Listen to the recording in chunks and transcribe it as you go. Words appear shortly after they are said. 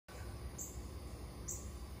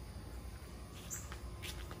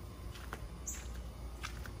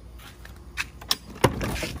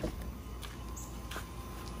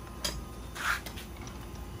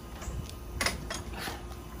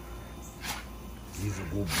He's a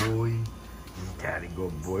good boy. He's daddy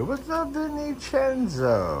good boy. What's up,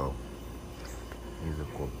 Vincenzo? He's a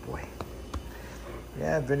good boy.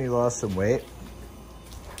 Yeah, Vinny lost some weight.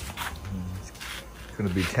 He's gonna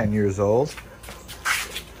be 10 years old.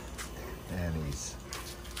 And he's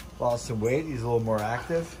lost some weight. He's a little more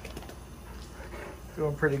active.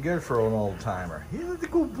 Doing pretty good for an old timer. He's a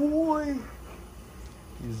good boy.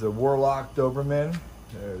 He's a Warlock Doberman.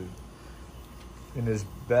 In his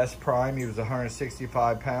best prime, he was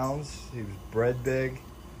 165 pounds. He was bred big.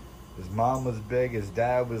 His mom was big. His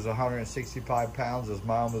dad was 165 pounds. His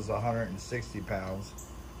mom was 160 pounds.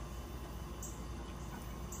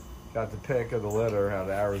 Got the pick of the litter out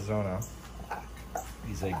of Arizona.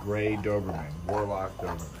 He's a gray Doberman, Warlock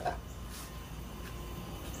Doberman.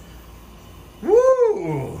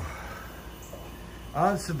 Woo!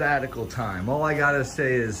 On sabbatical time, all I gotta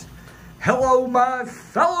say is, hello, my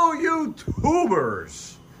fellow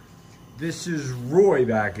YouTubers. This is Roy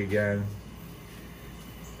back again.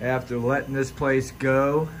 After letting this place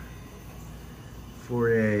go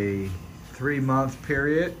for a 3-month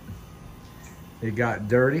period, it got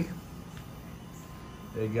dirty,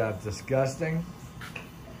 it got disgusting,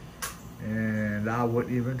 and I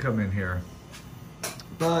wouldn't even come in here.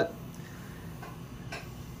 But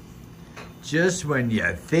just when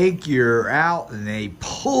you think you're out and they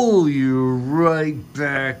pull you right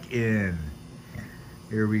back in.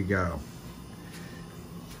 Here we go.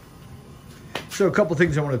 So a couple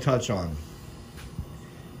things I want to touch on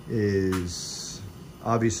is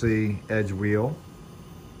obviously edge wheel.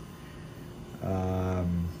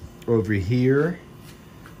 Over here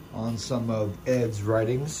on some of Ed's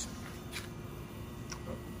writings,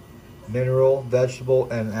 mineral, vegetable,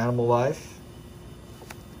 and animal life.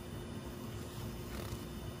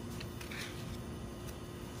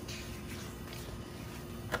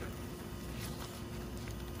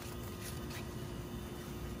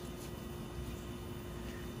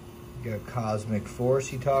 Got cosmic force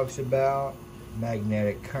he talks about,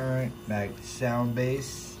 magnetic current, sound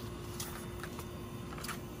base.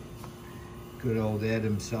 Good old Ed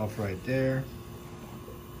himself right there.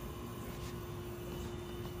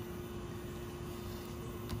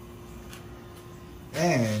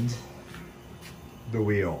 And the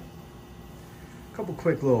wheel. A couple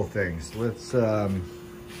quick little things. Let's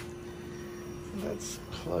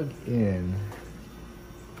plug in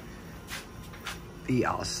the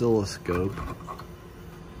oscilloscope.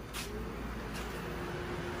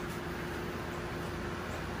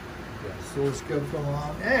 The oscilloscope going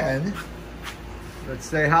on, and let's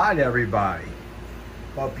say hi to everybody.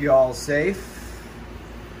 Hope you all safe.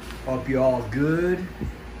 Hope you all good.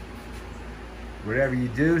 Whatever you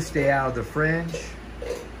do, stay out of the fringe,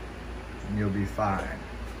 and you'll be fine.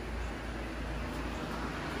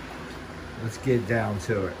 Let's get down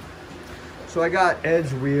to it. So I got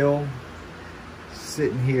Ed's wheel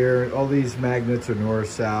sitting here. All these magnets are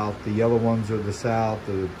north-south. The yellow ones are the south,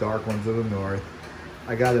 the dark ones are the north.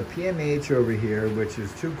 I got a PMH over here, which is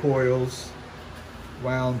 2 coils,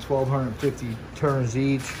 wound 1,250 turns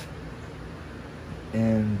each.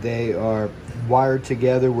 And they are wired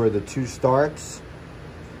together where the 2 starts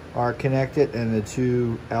are connected and the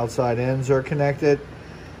 2 outside ends are connected.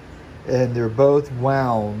 And they're both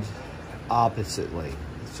wound oppositely.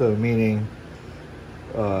 So meaning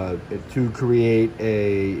if you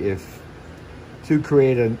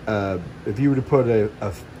were to put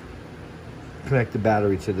connect the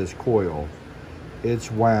battery to this coil,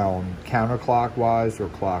 it's wound counterclockwise or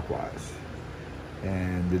clockwise.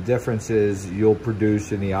 And the difference is you'll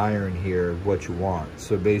produce in the iron here what you want.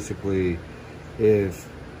 So basically, if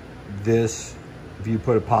you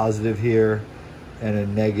put a positive here and a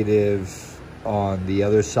negative on the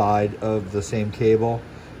other side of the same cable,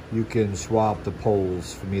 you can swap the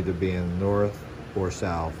poles from either being north or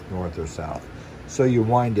south, north or south. So you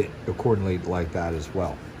wind it accordingly like that as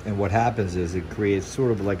well. And what happens is it creates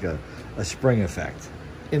sort of like a spring effect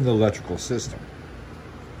in the electrical system.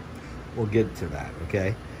 We'll get to that,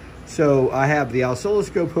 okay? So I have the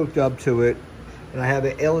oscilloscope hooked up to it, and I have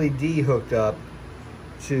an LED hooked up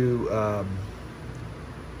to,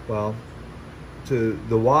 to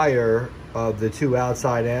the wire of the 2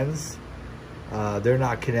 outside ends. They're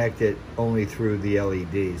not connected only through the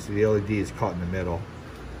LED. So the LED is caught in the middle.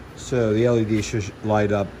 So the LED should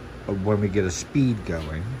light up when we get a speed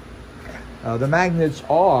going. The magnets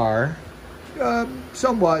are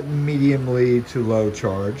somewhat mediumly to low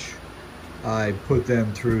charge. I put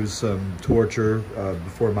them through some torture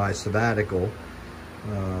before my sabbatical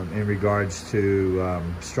in regards to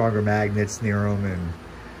stronger magnets near them and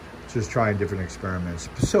just trying different experiments.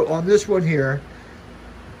 So on this one here,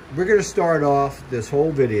 we're going to start off this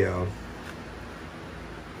whole video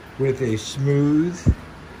with a smooth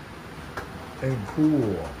and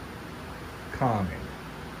cool calming.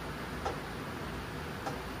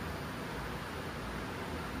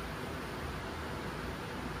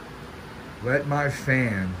 Let my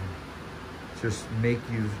fan just make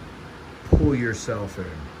you pull yourself in.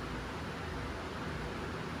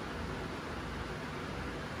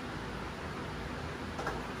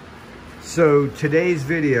 So today's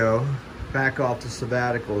video, back off the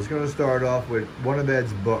sabbatical, is going to start off with one of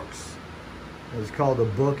Ed's books. It's called A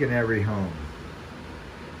Book in Every Home.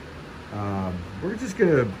 We're just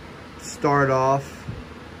going to start off.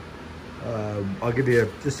 I'll give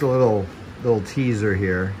you just a little teaser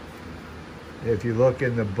here. If you look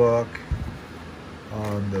in the book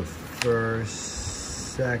on the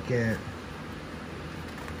first, second,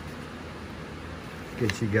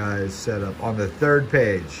 get you guys set up on the third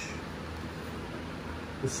page.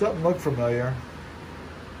 Does something look familiar?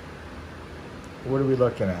 What are we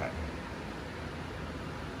looking at?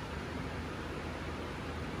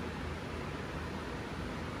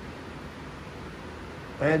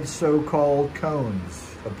 Ed's so-called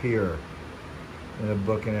cones appear in A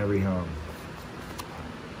Book in Every Home.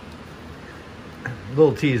 A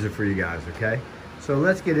little teaser for you guys, okay? So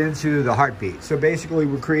let's get into the heartbeat. So basically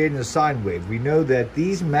we're creating a sine wave. We know that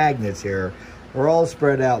these magnets here are all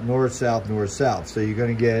spread out north, south, north, south. So you're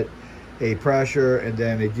gonna get a pressure and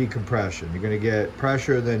then a decompression. You're gonna get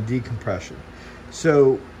pressure, then decompression.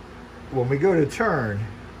 So when we go to turn,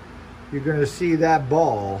 you're gonna see that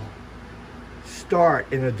ball start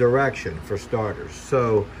in a direction for starters.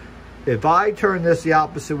 So if I turn this the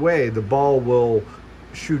opposite way, the ball will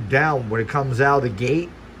shoot down. When it comes out of the gate,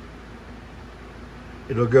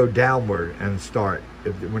 it'll go downward and start.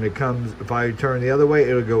 If I turn the other way,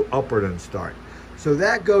 it'll go upward and start. So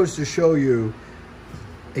that goes to show you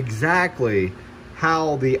exactly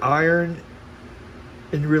how the iron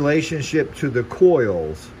in relationship to the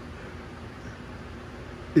coils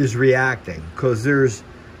is reacting, because there's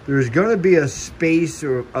going to be a space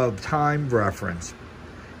of time reference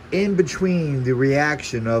in between the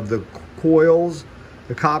reaction of the coils,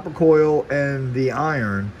 the copper coil and the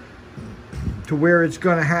iron, to where it's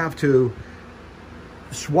going to have to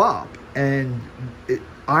swap. And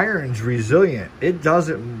iron's resilient. It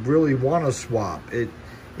doesn't really want to swap.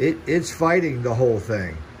 It's fighting the whole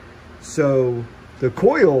thing. So the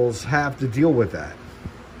coils have to deal with that.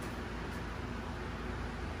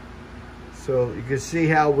 So you can see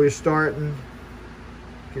how we're starting.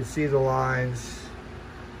 You can see the lines.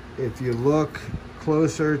 If you look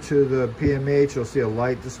closer to the PMH, you'll see a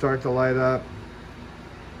light to start to light up.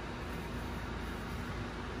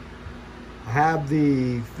 I have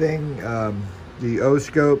the thing, the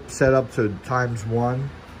O-scope set up to ×1.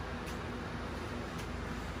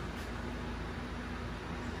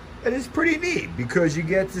 And it's pretty neat because you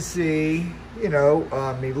get to see, you know,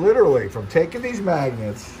 I mean, literally from taking these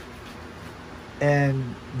magnets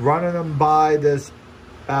and running them by this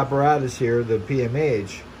apparatus here, the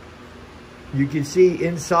PMH, you can see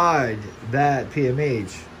inside that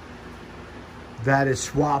PMH that is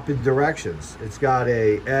swapping directions. It's got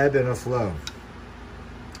a ebb and a flow.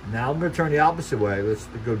 Now I'm going to turn the opposite way. Let's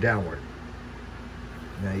go downward.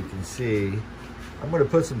 Now you can see, I'm going to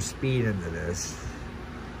put some speed into this.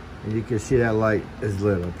 And you can see that light is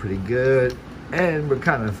lit up pretty good. And we're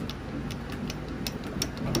kind of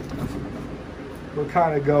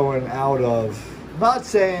going out of, not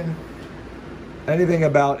saying anything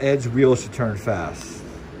about Ed's wheels should turn fast.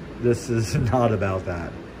 This is not about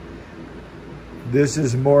that. This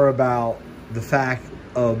is more about the fact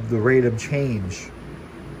of the rate of change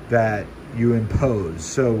that you impose.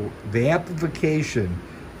 So the amplification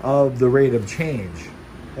of the rate of change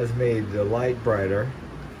has made the light brighter,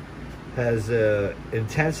 has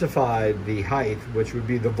intensified the height, which would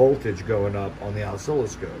be the voltage going up on the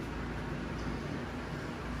oscilloscope.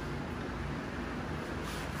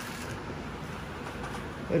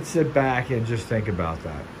 Let's sit back and just think about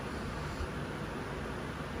that.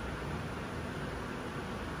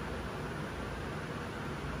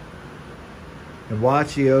 And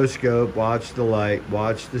watch the O-scope, watch the light,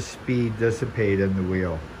 watch the speed dissipate in the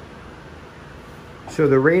wheel. So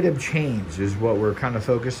the rate of change is what we're kind of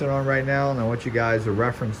focusing on right now, and I want you guys to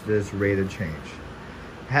reference this rate of change.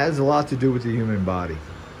 It has a lot to do with the human body.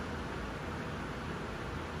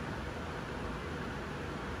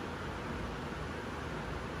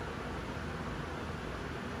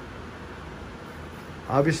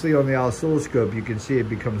 Obviously on the oscilloscope you can see it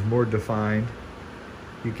becomes more defined.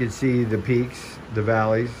 You can see the peaks, the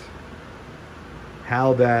valleys,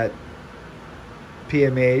 how that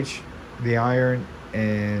PMH, the iron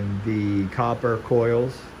and the copper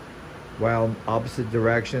coils wound opposite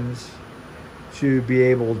directions to be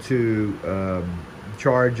able to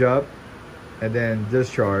charge up and then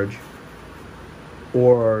discharge,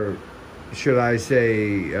 or should I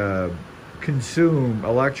say consume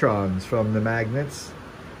electrons from the magnets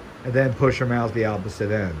and then push them out the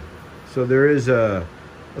opposite end. So there is a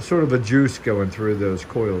sort of a juice going through those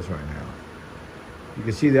coils right now. You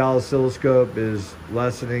can see the oscilloscope is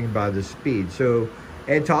lessening by the speed. So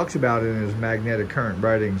Ed talks about it in his magnetic current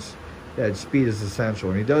writings that speed is essential,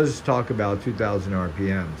 and he does talk about 2,000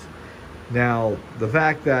 RPMs. Now, the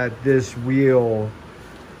fact that this wheel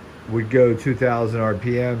would go 2,000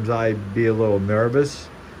 RPMs, I'd be a little nervous,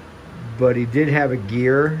 but he did have a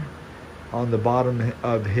gear on the bottom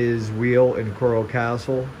of his wheel in Coral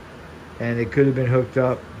Castle, and it could have been hooked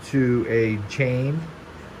up to a chain,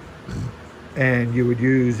 and you would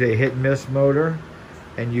use a hit and miss motor,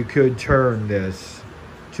 and you could turn this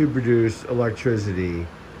to produce electricity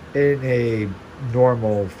in a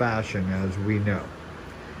normal fashion, as we know.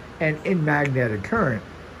 And in magnetic current,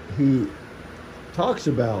 he talks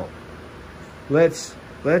about, let's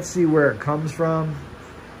see where it comes from,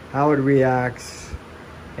 how it reacts,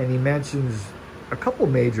 and he mentions a couple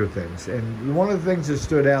major things. And one of the things that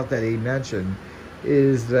stood out that he mentioned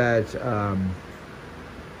is that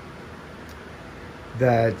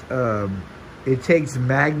it takes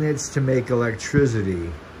magnets to make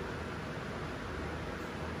electricity.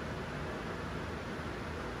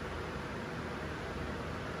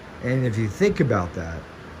 And if you think about that,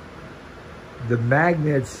 the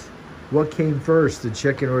magnets, what came first, the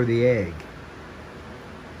chicken or the egg?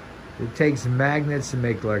 It takes magnets to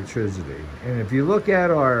make electricity. And if you look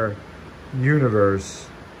at our universe,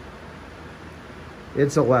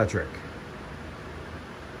 it's electric.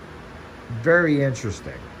 Very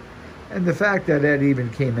interesting. And the fact that Ed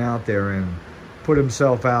even came out there and put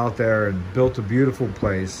himself out there and built a beautiful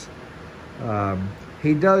place,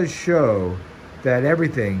 he does show that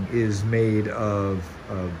everything is made of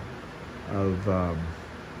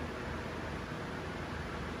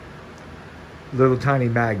little tiny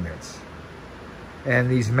magnets. And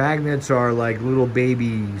these magnets are like little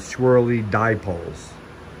baby swirly dipoles.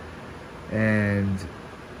 And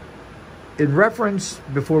in reference,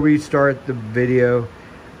 before we start the video,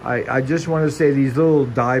 I just want to say these little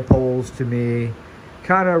dipoles to me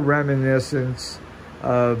kind of reminiscent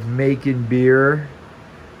of making beer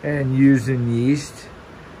and using yeast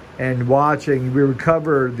and watching. We would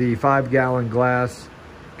cover the 5-gallon glass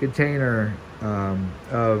container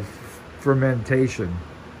of fermentation,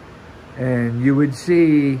 and you would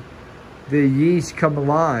see the yeast come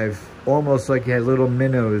alive almost like you had little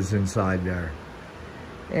minnows inside there.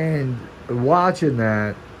 And watching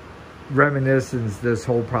that reminiscence this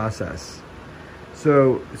whole process.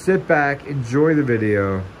 So sit back, enjoy the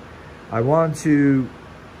video. I want to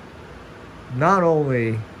not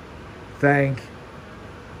only thank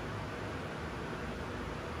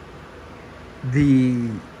the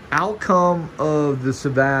outcome of the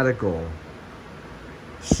sabbatical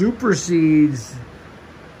supersedes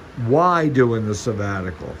why doing the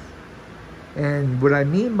sabbatical. And what I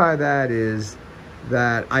mean by that is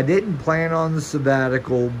that I didn't plan on the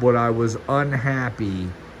sabbatical, but I was unhappy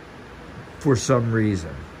for some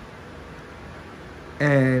reason.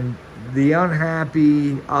 And the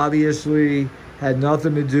unhappy obviously had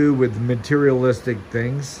nothing to do with materialistic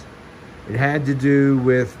things. It had to do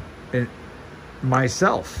with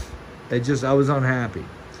myself. I was unhappy.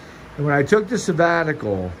 And when I took the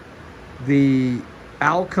sabbatical, the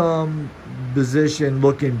outcome position,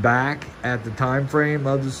 looking back at the time frame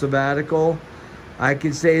of the sabbatical, I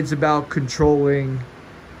could say it's about controlling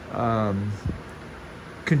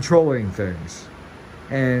things.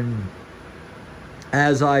 And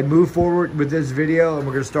as I move forward with this video, and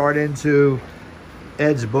we're going to start into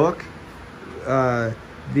Ed's book,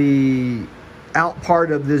 the out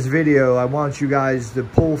part of this video I want you guys to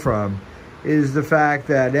pull from is the fact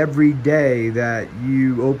that every day that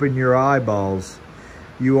you open your eyeballs,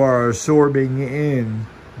 you are absorbing in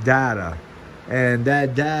data. And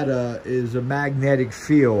that data is a magnetic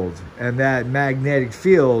field. And that magnetic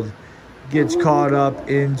field gets caught up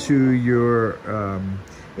into your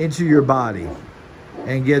body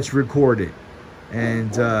and gets recorded.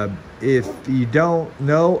 And if you don't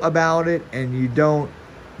know about it and you don't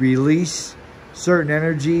release certain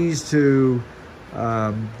energies to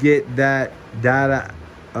get that data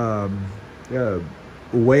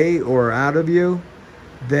away or out of you,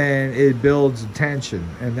 then it builds tension.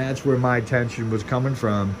 And that's where my tension was coming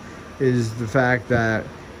from, is the fact that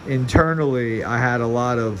internally I had a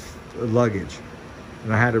lot of luggage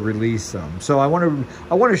and I had to release some. So I want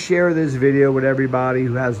to share this video with everybody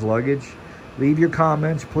who has luggage, Leave your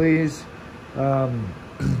comments, please.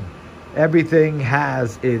 Everything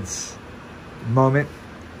has its moment,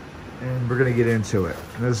 and we're going to get into it.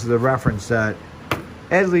 And this is a reference that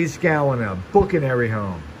Ed Lee Scalar, A Book in Every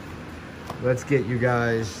Home. Let's get you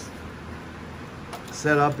guys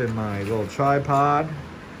set up in my little tripod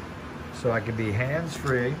so I can be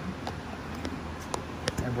hands-free.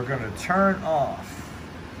 And we're going to turn off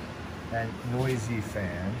that noisy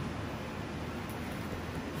fan.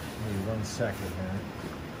 Give me 1 second here.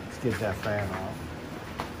 Let's get that fan off.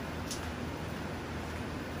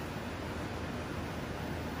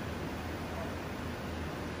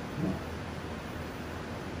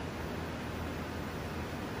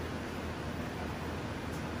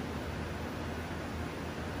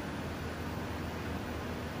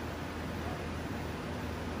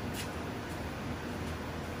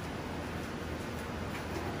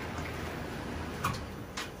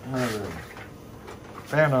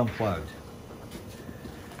 Fan unplugged.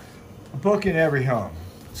 A book in every home.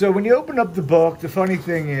 So when you open up the book, the funny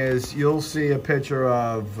thing is you'll see a picture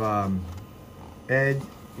of Ed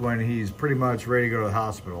when he's pretty much ready to go to the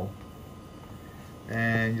hospital.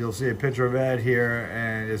 And you'll see a picture of Ed here,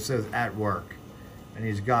 and it says at work. And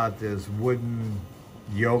he's got this wooden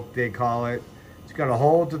yoke, they call it. It's got a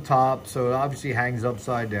hole at the top, so it obviously hangs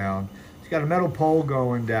upside down. He's got a metal pole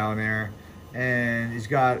going down there, and he's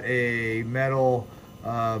got a metal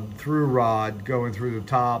through rod going through the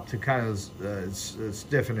top to kind of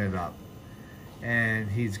stiffen it up. And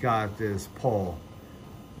he's got this pole,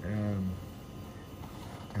 and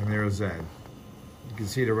there's Ed. You can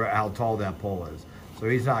see how tall that pole is. So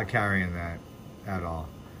he's not carrying that at all.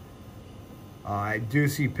 I do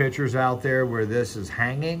see pictures out there where this is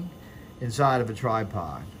hanging inside of a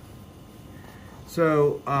tripod.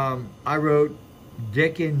 So I wrote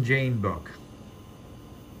Dick and Jane book.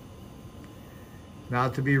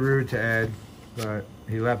 Not to be rude to Ed, but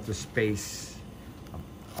he left the space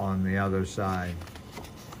on the other side.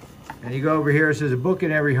 And you go over here, it says a book in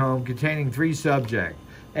every home containing 3 subjects.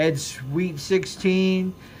 Ed's Sweet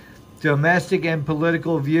 16, Domestic and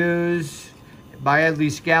Political Views, by Ed Lee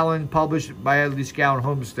Scalar, published by Ed Lee Scalar,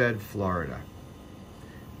 Homestead, Florida.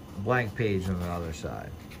 Blank page on the other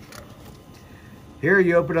side. Here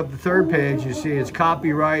you open up the 3rd page, you see it's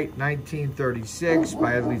copyright 1936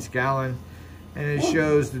 by Ed Lee Scalar. And it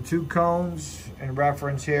shows the 2 cones in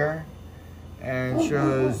reference here, and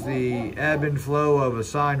shows the ebb and flow of a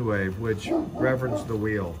sine wave, which reference the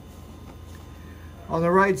wheel. On the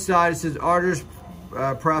right side, it says artist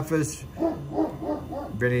preface.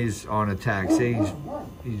 Vinny's on attack. See,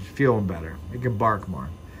 he's feeling better. He can bark more.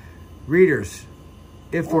 Readers,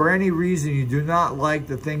 if for any reason you do not like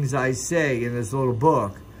the things I say in this little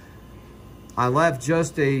book, I left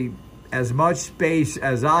just as much space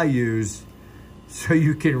as I use, so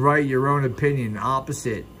you can write your own opinion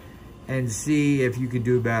opposite and see if you can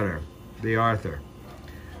do better. The author.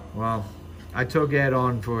 Well, I took Ed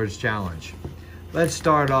on for his challenge. Let's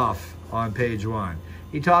start off on page 1.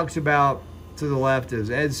 He talks about, to the left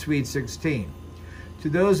is Ed's Sweet 16. To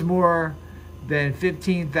those more than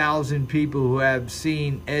 15,000 people who have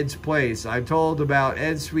seen Ed's place, I told about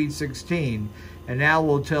Ed's Sweet 16, and now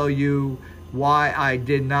we'll tell you why I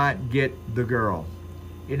did not get the girl.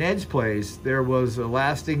 In Ed's place, there was a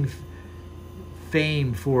lasting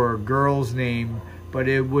fame for a girl's name, but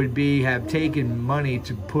it would have taken money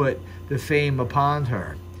to put the fame upon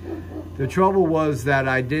her. The trouble was that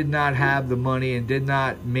I did not have the money and did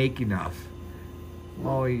not make enough.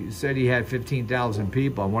 Well, he said he had 15,000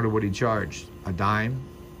 people. I wonder what he charged. A dime?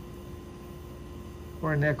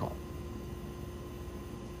 Or a nickel?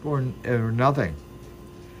 Or nothing.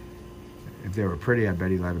 If they were pretty, I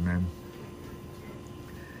bet he let them in.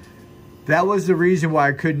 That was the reason why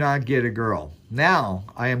I could not get a girl. Now,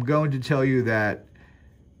 I am going to tell you that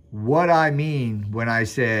what I mean when I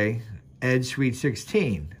say Ed Sweet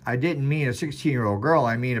 16. I didn't mean a 16-year-old girl.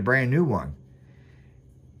 I mean a brand new one.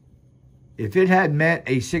 If it had meant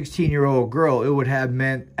a 16-year-old girl, it would have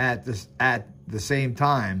meant at the same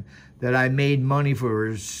time that I made money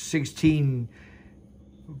for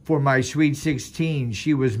my Sweet 16.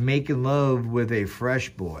 She was making love with a fresh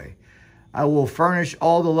boy. I will furnish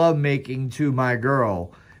all the lovemaking to my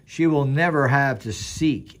girl. She will never have to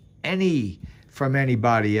seek any from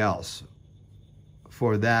anybody else.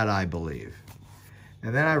 For that, I believe.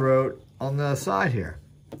 And then I wrote on the side here,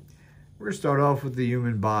 we're going to start off with the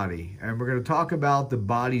human body, and we're going to talk about the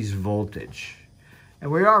body's voltage.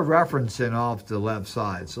 And we are referencing off the left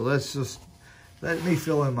side, so let me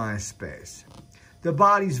fill in my space. The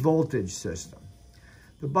body's voltage system.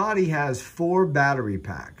 The body has 4 battery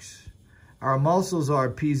packs. Our muscles are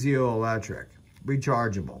piezoelectric,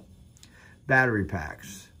 rechargeable. battery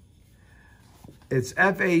packs. It's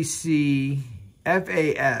F-A-S-C-I-A,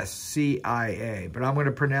 but I'm going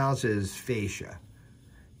to pronounce it as fascia.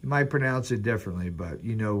 You might pronounce it differently, but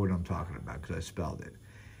you know what I'm talking about because I spelled it.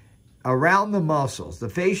 Around the muscles, the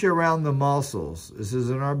fascia around the muscles, this is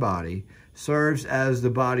in our body, serves as the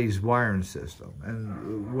body's wiring system.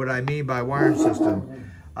 And what I mean by wiring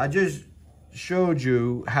system, I just showed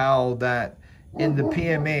you how that in the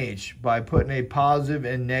PMH, by putting a positive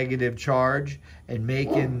and negative charge and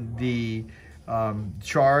making the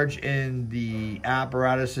charge in the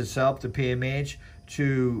apparatus itself, the PMH,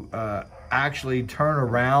 to actually turn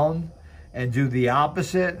around and do the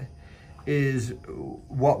opposite, is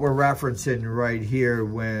what we're referencing right here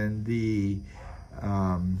when the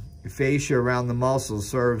fascia around the muscles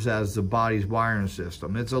serves as the body's wiring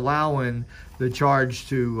system. It's allowing the charge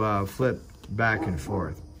to flip back and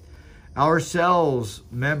forth. Our cells'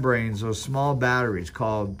 membranes are small batteries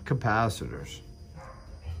called capacitors.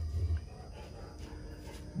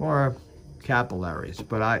 Or capillaries,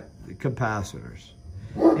 but capacitors.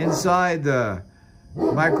 Inside the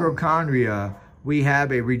mitochondria, we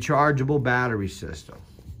have a rechargeable battery system.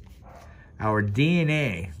 Our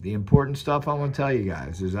DNA, the important stuff I want to tell you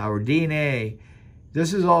guys, is our DNA.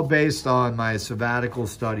 This is all based on my sabbatical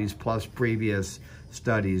studies plus previous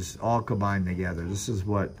studies all combined together. This is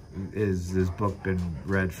what is this book been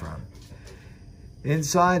read from.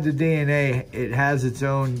 Inside the DNA, it has its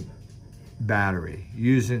own battery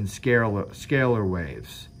using scalar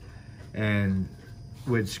waves. And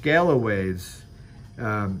with scalar waves,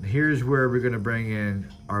 here's where we're going to bring in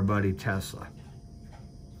our buddy Tesla.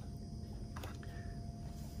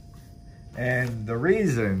 And the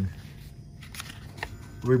reason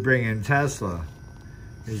we bring in Tesla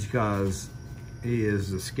is because he is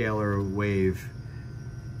the scalar wave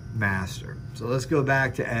master. So let's go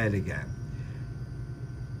back to Ed again.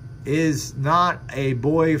 Is not a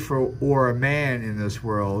boy or a man in this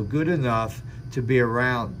world good enough to be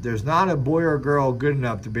around? There's not a boy or girl good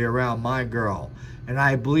enough to be around my girl. And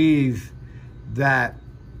I believe that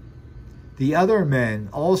the other men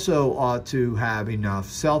also ought to have enough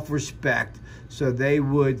self-respect so they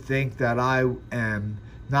would think that I am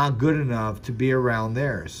not good enough to be around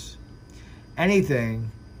theirs.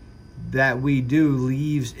 Anything that we do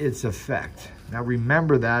leaves its effect. Now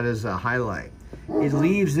remember that as a highlight. It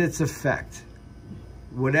leaves its effect.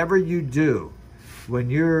 Whatever you do, when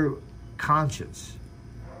you're conscious,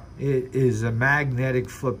 it is a magnetic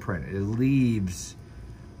footprint. It leaves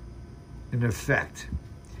an effect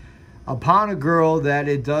upon a girl that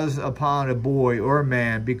it does upon a boy or a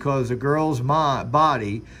man, because a girl's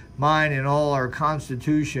body, mind, and all our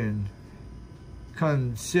constitution,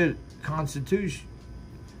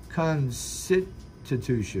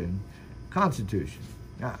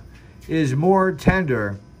 is more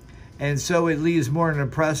tender, and so it leaves more an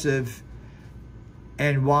impressive.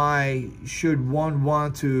 And why should one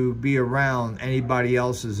want to be around anybody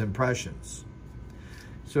else's impressions?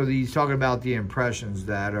 So he's talking about the impressions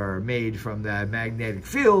that are made from that magnetic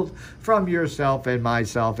field from yourself and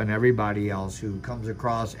myself and everybody else who comes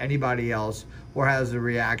across anybody else or has a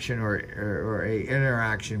reaction or a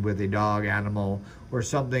interaction with a dog, animal, or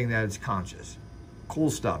something that is conscious. Cool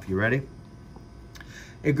stuff. You ready?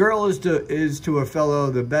 A girl is to a fellow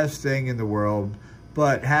the best thing in the world,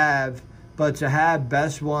 but to have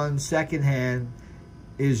best one secondhand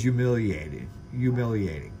is humiliating.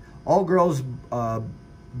 All girls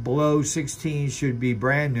below 16 should be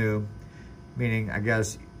brand new, meaning, I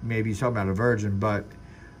guess, maybe he's talking about a virgin, but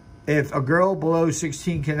if a girl below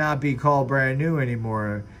 16 cannot be called brand new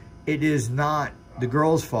anymore, it is not the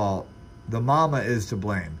girl's fault. The mama is to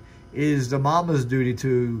blame. It is the mama's duty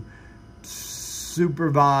to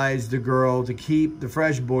supervise the girl to keep the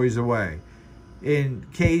fresh boys away. In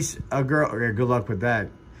case a girl, good luck with that.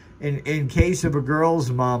 In case of a girl's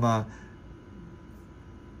mama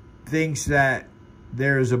thinks that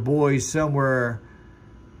there's a boy somewhere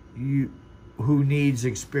who needs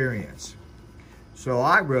experience. So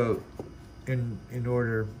I wrote, in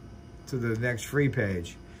order to the next free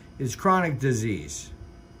page, is chronic disease.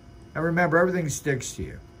 Now remember, everything sticks to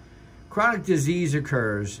you. Chronic disease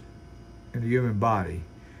occurs in the human body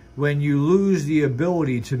when you lose the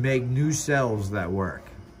ability to make new cells that work.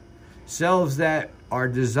 Cells that are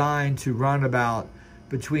designed to run about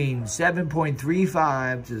between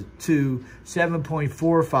 7.35 to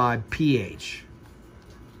 7.45 pH.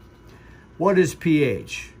 What is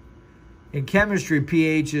pH? In chemistry,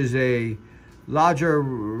 pH is a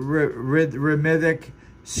logarithmic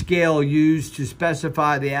scale used to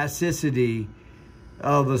specify the acidity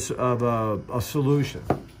of a solution.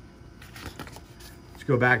 Let's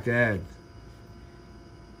go back to Ed.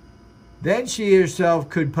 Then she herself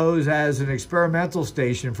could pose as an experimental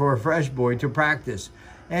station for a fresh boy to practice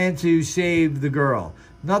and to save the girl.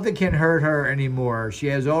 Nothing can hurt her anymore. She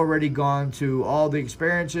has already gone to all the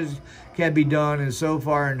experiences can be done, and so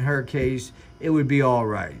far in her case, it would be all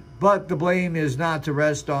right. But the blame is not to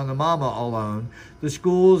rest on the mama alone. The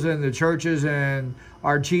schools and the churches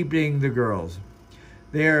are cheapening the girls.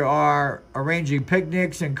 They are arranging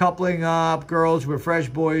picnics and coupling up girls with fresh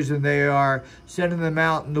boys, and they are sending them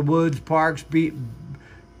out in the woods, parks, beaches,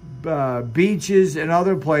 and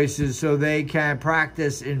other places so they can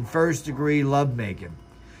practice in first-degree lovemaking.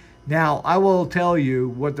 Now, I will tell you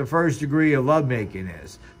what the first degree of lovemaking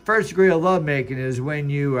is. First degree of lovemaking is when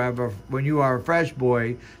you are a fresh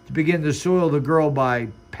boy to begin to soil the girl by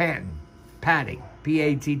patting,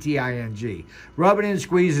 P-A-T-T-I-N-G, rubbing and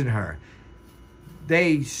squeezing her.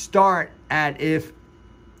 They start at if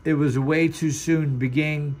it was way too soon,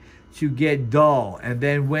 begin to get dull, and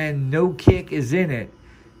then when no kick is in it,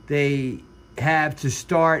 they have to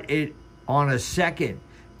start it on a second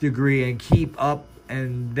degree and keep up.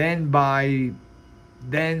 And then by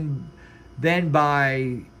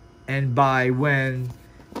when,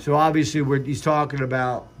 so obviously he's talking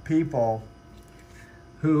about people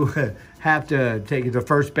who have to take it to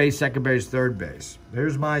first base, second base, third base.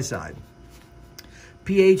 Here's my side.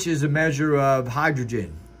 pH is a measure of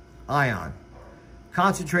hydrogen ion.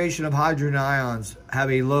 Concentration of hydrogen ions have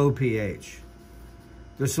a low pH.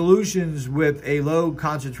 The solutions with a low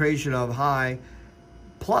concentration of high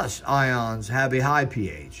plus ions have a high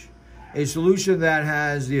pH. A solution that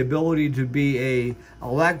has the ability to be an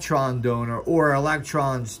electron donor or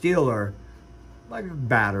electron stealer, like a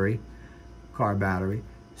battery, car battery,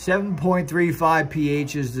 7.35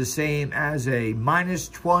 pH is the same as a minus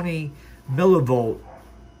 20 millivolt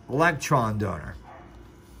electron donor.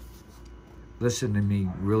 Listen to me,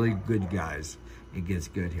 really good guys. It gets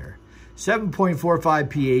good here. 7.45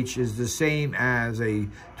 pH is the same as a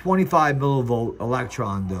 25 millivolt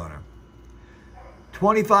electron donor.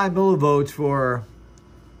 25 millivolts for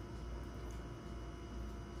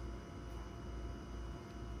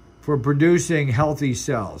producing healthy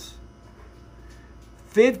cells.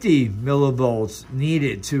 50 millivolts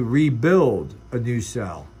needed to rebuild a new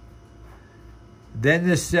cell. Then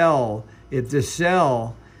the cell, if the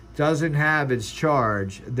cell doesn't have its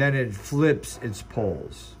charge, then it flips its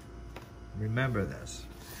poles. Remember this.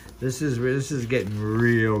 This is getting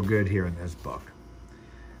real good here in this book.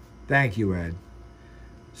 Thank you, Ed.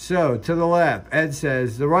 So, to the left, Ed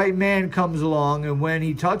says, the right man comes along, and when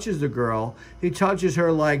he touches the girl, he touches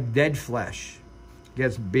her like dead flesh.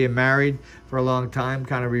 Gets being married for a long time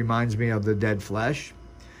kind of reminds me of the dead flesh.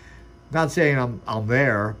 Not saying I'm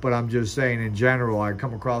there, but I'm just saying in general, I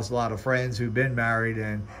come across a lot of friends who've been married,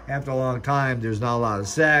 and after a long time, there's not a lot of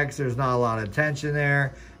sex, there's not a lot of tension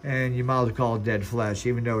there, and you might as well call it dead flesh,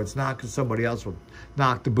 even though it's not, because somebody else will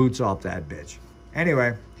knock the boots off that bitch.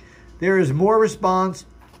 Anyway, there is more response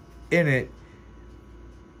in it.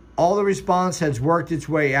 All the response has worked its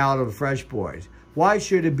way out of fresh boys. Why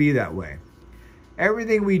should it be that way?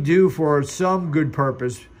 Everything we do for some good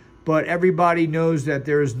purpose, but everybody knows that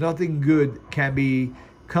there is nothing good can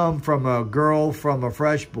come from a girl from a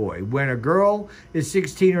fresh boy. When a girl is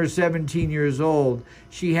 16 or 17 years old,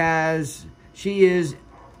 she is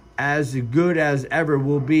as good as ever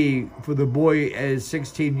will be for the boy as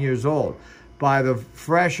 16 years old, by the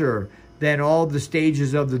fresher than all the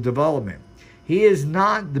stages of the development. He is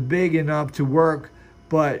not the big enough to work,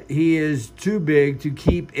 but he is too big to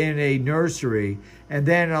keep in a nursery, and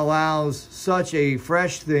then allows such a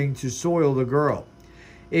fresh thing to soil the girl.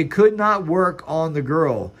 It could not work on the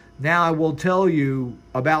girl. Now I will tell you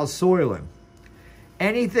about soiling.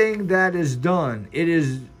 Anything that is done,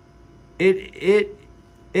 if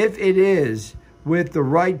it is with the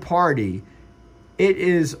right party, it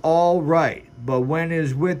is all right. But when it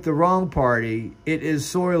is with the wrong party, it is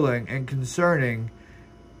soiling and concerning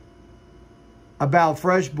about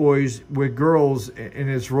fresh boys with girls, and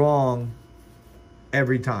it's wrong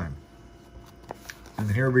every time.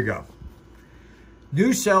 And here we go.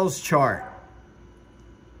 New cells chart.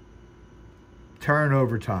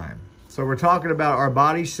 Turnover time. So we're talking about our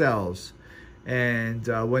body cells and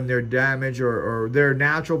when they're damaged or their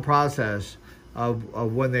natural process of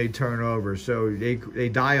when they turn over. So they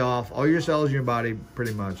die off. All your cells in your body,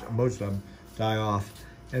 pretty much, most of them, die off.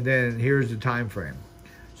 And then here's the time frame.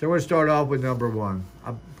 So we're going to start off with number one.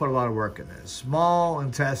 I put a lot of work in this. Small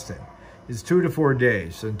intestine is 2 to 4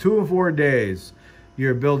 days. So in 2 to 4 days,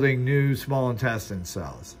 you're building new small intestine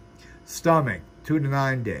cells. Stomach, 2 to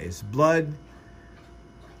 9 days. Blood,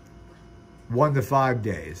 1 to 5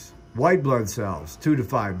 days. White blood cells, 2 to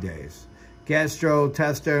 5 days.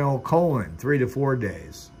 gastrointestinal colon, 3 to 4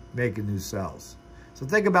 days, making new cells. So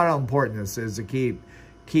think about how important this is to keep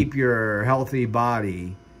your healthy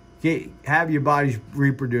body, have your body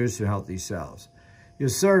reproduce in healthy cells. Your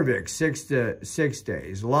cervix, 6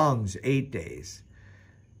 days. Lungs, 8 days.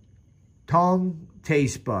 Tongue,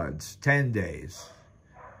 taste buds, 10 days.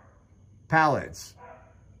 Palates,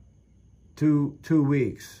 2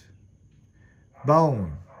 weeks.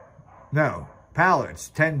 Bone, no, palates,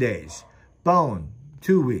 10 days. Bone,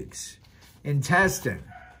 2 weeks. Intestine,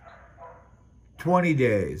 20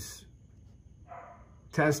 days.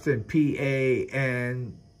 Intestine, P-A-N-E-T-H.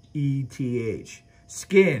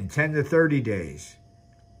 Skin, 10 to 30 days.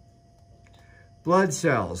 Blood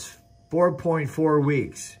cells, 4.4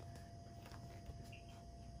 weeks.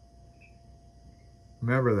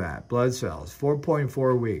 Remember that, blood cells,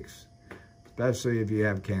 4.4 weeks, especially if you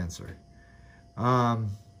have cancer. Trachea,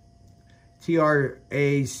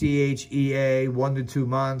 1 to 2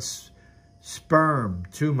 months. Sperm,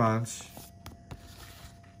 2 months.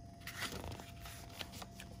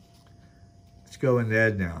 Let's go into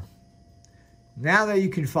Ed now. Now that you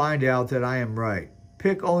can find out that I am right,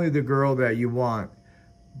 pick only the girl that you want,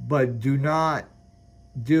 but do not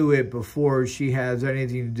do it before she has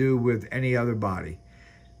anything to do with any other body.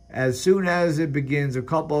 As soon as it begins a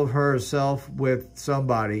couple of herself with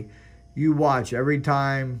somebody, you watch every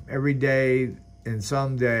time, every day, and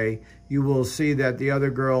someday you will see that the other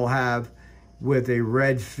girl have with a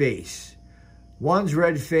red face. One's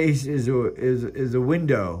red face is a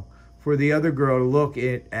window for the other girl to look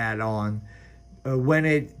at on. When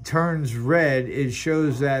it turns red, it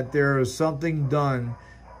shows that there is something done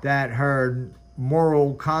that her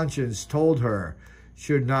moral conscience told her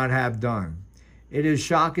should not have done. It is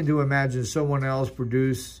shocking to imagine someone else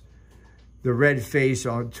produce the red face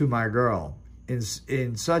to my girl.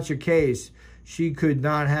 In such a case, she could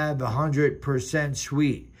not have 100%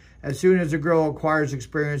 sweet. As soon as a girl acquires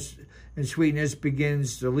experience and sweetness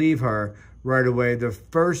begins to leave her right away, the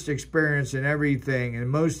first experience in everything and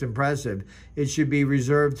most impressive, it should be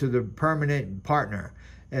reserved to the permanent partner,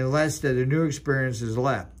 unless that a new experience is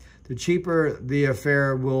left. The cheaper the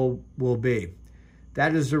affair will be.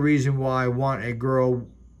 That is the reason why I want a girl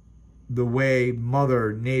the way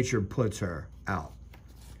Mother Nature puts her out.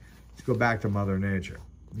 Let's go back to Mother Nature,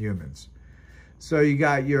 humans. So you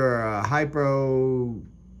got your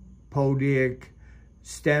hypopoietic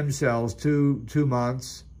stem cells, two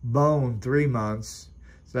months, bone, 3 months.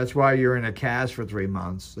 So that's why you're in a cast for 3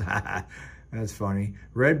 months. That's funny.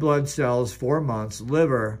 Red blood cells, 4 months.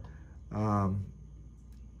 Liver,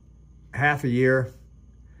 half a year.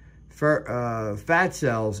 Fat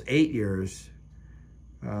cells, 8 years.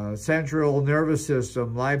 Central nervous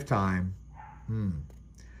system, lifetime.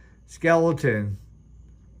 Skeleton.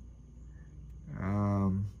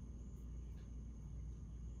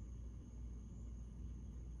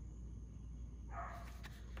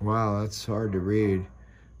 Wow, that's hard to read.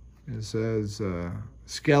 It says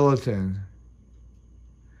skeleton,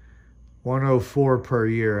 104 per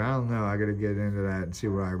year. I don't know. I got to get into that and see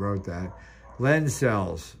where I wrote that. Lens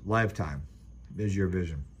cells, lifetime is your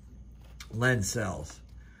vision. Lens cells.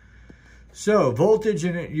 So, voltage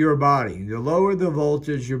in your body. The lower the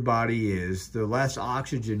voltage your body is, the less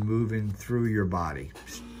oxygen moving through your body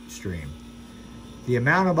stream. The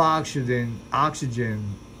amount of oxygen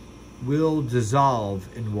will dissolve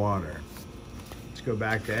in water. Let's go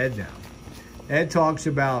back to Ed now. Ed talks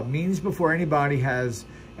about means before anybody has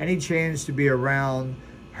any chance to be around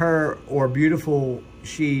her or beautiful,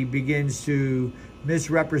 she begins to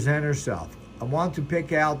misrepresent herself. I want to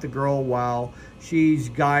pick out the girl while she's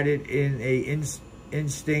guided in a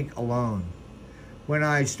instinct alone. When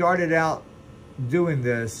I started out doing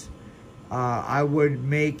this, I would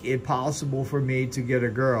make it possible for me to get a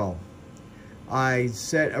girl. I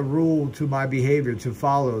set a rule to my behavior to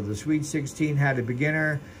follow. The Sweet 16 had a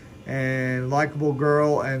beginner and likable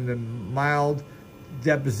girl, and the mild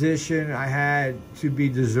deposition I had to be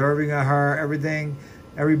deserving of her.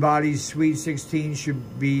 Everybody's Sweet 16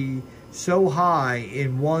 should be so high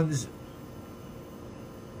in one's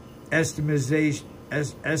estimation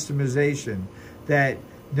that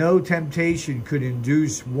no temptation could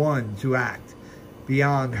induce one to act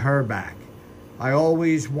beyond her back. I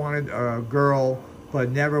always wanted a girl, but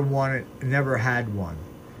never had one.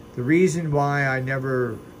 The reason why I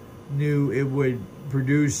never knew it would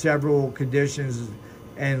produce several conditions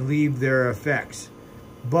and leave their effects.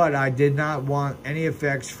 But I did not want any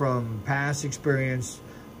effects from past experience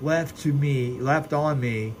left on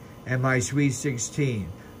me and my Sweet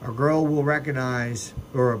 16. A girl will recognize,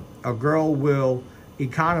 or a girl will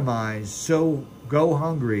economize, so go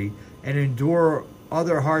hungry and endure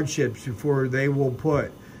other hardships before they will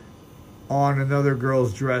put on another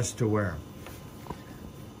girl's dress to wear.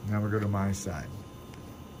 Now we go to my side.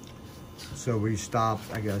 So we stopped,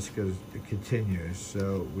 I guess, because it continues.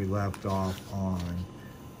 So we left off on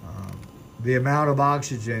the amount of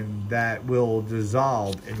oxygen that will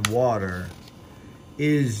dissolve in water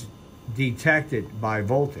is detected by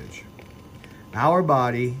voltage. Our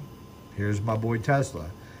body, here's my boy Tesla,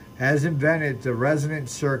 has invented the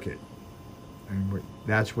resonance circuit. And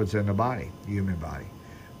that's what's in the body, the human body,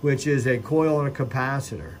 which is a coil and a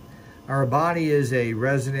capacitor. Our body is a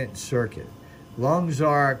resonant circuit. Lungs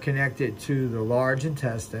are connected to the large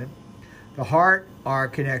intestine. The heart are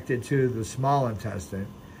connected to the small intestine.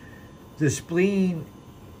 The spleen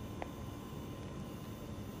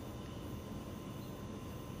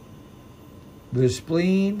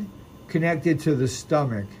connected to the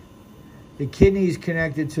stomach. The kidneys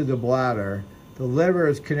connected to the bladder. The liver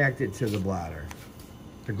is connected to the bladder,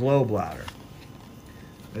 the gallbladder.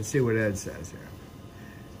 Let's see what Ed says here.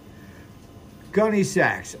 Gunny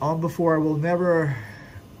sacks. On before, I will never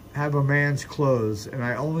have a man's clothes, and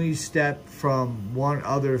I only step from one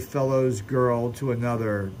other fellow's girl to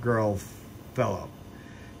another girl fellow.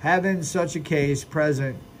 Having such a case,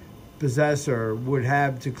 present possessor would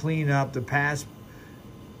have to clean up the past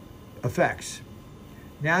effects.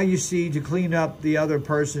 Now you see, to clean up the other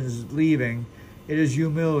person's leaving, it is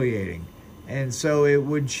humiliating, and so it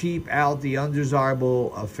would cheap out the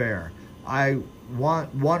undesirable affair. I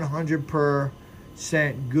want 100%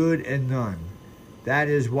 good and none. That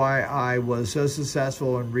is why I was so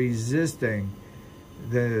successful in resisting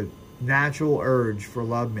the natural urge for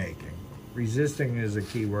lovemaking. Resisting is a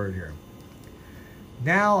key word here.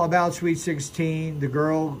 Now about Sweet 16, the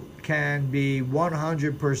girl can be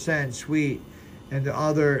 100% sweet and the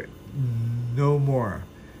other no more.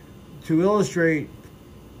 To illustrate,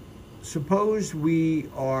 suppose we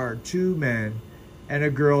are two men and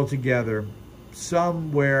a girl together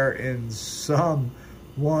somewhere, and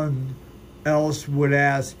someone else would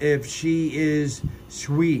ask if she is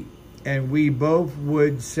sweet, and we both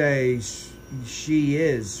would say she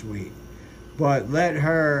is sweet, but let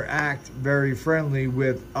her act very friendly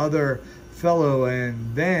with other fellow,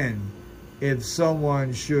 and then if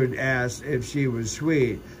someone should ask if she was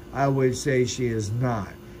sweet, I would say she is not.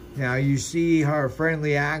 Now you see her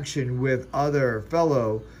friendly action with other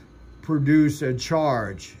fellow produce a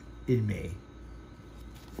charge in me.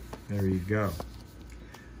 There you go.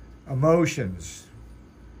 Emotions.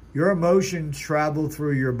 Your emotions travel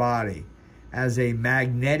through your body as a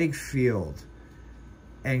magnetic field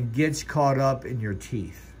and gets caught up in your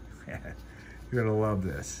teeth. You're gonna love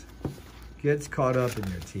this. Gets caught up in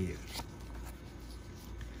your teeth.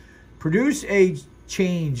 Produce a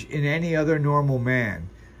change in any other normal man.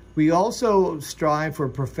 We also strive for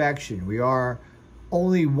perfection. We are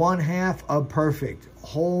only one half of perfect.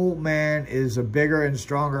 Whole man is a bigger and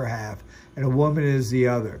stronger half, and a woman is the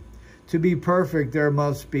other. To be perfect, there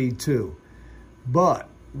must be two. But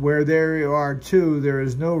where there are two, there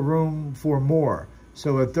is no room for more.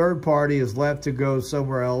 So a third party is left to go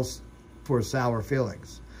somewhere else for sour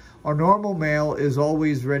feelings. Our normal male is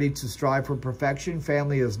always ready to strive for perfection.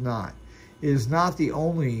 Family is not. It is not the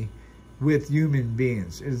only with human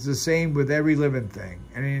beings. It is the same with every living thing.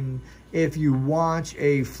 And if you watch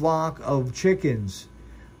a flock of chickens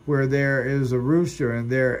where there is a rooster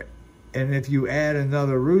and if you add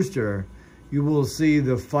another rooster, you will see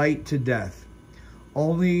the fight to death.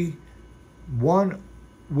 Only one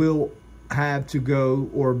will have to go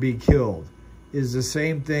or be killed. It is the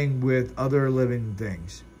same thing with other living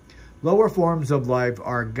things. Lower forms of life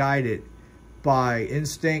are guided by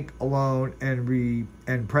instinct alone,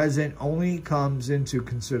 and present only comes into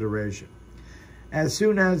consideration. As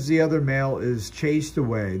soon as the other male is chased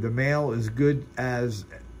away, the male is good as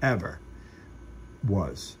ever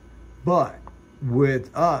was. But with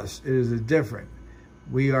us, it is different.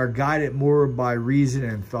 We are guided more by reason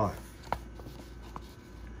and thought.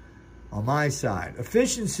 On my side,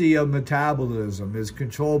 efficiency of metabolism is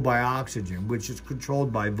controlled by oxygen, which is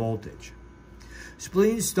controlled by voltage.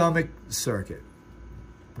 Spleen-stomach circuit.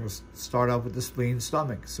 We'll start off with the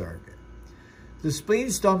spleen-stomach circuit. The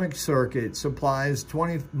spleen-stomach circuit supplies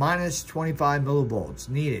minus 25 millivolts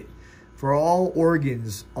needed for all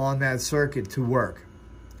organs on that circuit to work.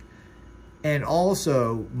 And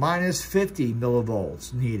also minus 50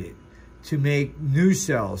 millivolts needed to make new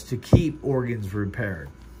cells to keep organs repaired.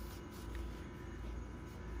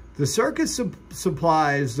 The circuit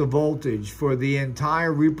supplies the voltage for the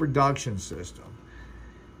entire reproduction system.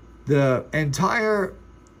 The entire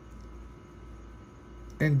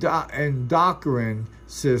induction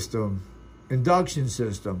system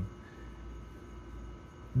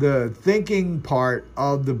the thinking part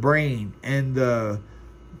of the brain and the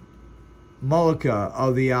macula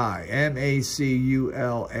of the eye,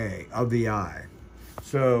 M-A-C-U-L-A, of the eye.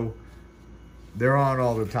 So they're on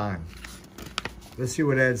all the time. Let's see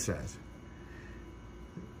what Ed says.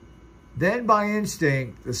 Then by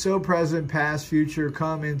instinct, the so present, past, future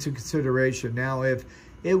come into consideration. Now, if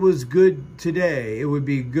it was good today, it would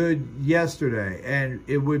be good yesterday, and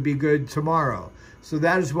it would be good tomorrow. So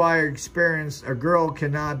that is why a girl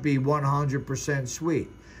cannot be 100% sweet.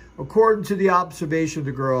 According to the observation of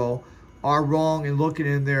the girl, are wrong in looking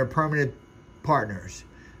in their permanent partners.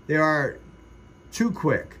 They are too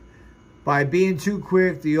quick. By being too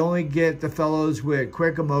quick, you only get the fellows with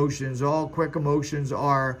quick emotions. All quick emotions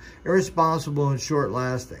are irresponsible and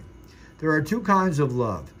short-lasting. There are two kinds of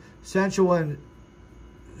love, sensual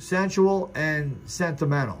and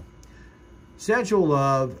sentimental. Sensual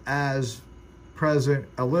love as present,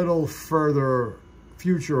 a little further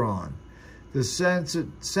future on. The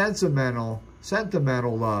sentimental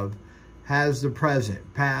love has the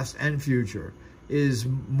present, past, and future, is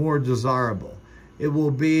more desirable. It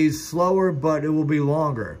will be slower, but it will be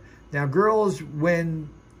longer. Now, girls, when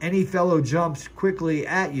any fellow jumps quickly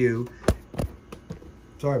at you,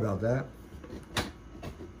 sorry about that,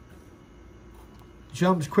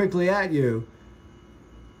 jumps quickly at you,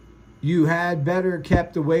 you had better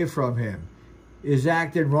kept away from him, is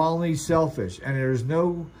acting wrongly selfish, and there's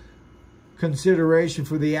no consideration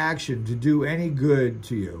for the action to do any good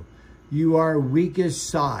to you. You are weakest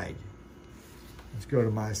side. Let's go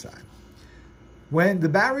to my side. When the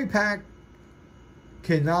battery pack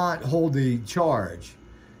cannot hold the charge,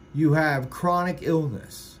 you have chronic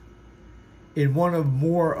illness in one or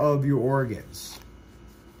more of your organs.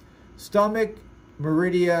 Stomach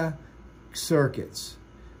meridian circuits.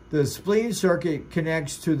 The spleen circuit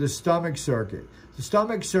connects to the stomach circuit. The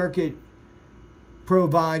stomach circuit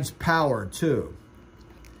provides power too.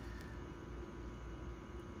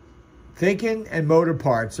 Thinking and motor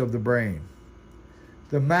parts of the brain.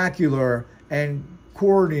 The macular and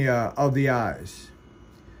cornea of the eyes.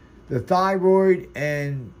 The thyroid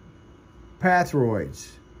and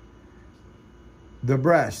pathroids. The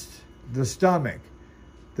breast, the stomach,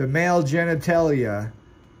 the male genitalia,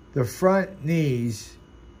 the front knees,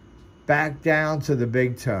 back down to the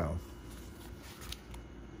big toe.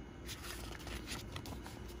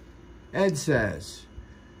 Ed says,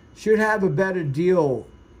 should have a better deal,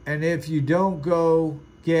 and if you don't go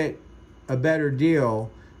get a better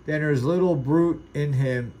deal, then there's little brute in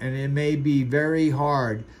him, and it may be very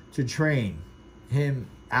hard to train him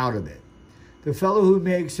out of it. The fellow who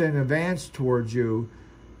makes an advance towards you,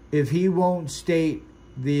 if he won't state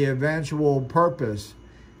the eventual purpose,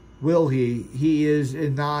 will he? He is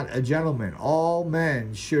not a gentleman. All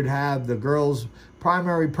men should have the girl's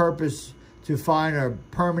primary purpose to find a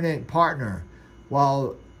permanent partner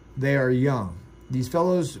while they are young. These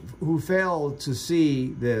fellows who fail to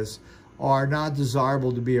see this are not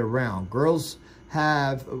desirable to be around. Girls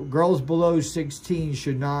below 16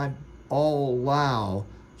 should not allow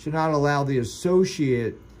the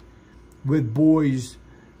associate with boys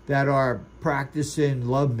that are practicing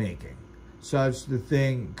lovemaking. Such the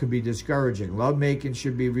thing could be discouraging. Lovemaking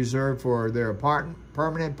should be reserved for their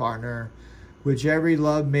permanent partner. Which every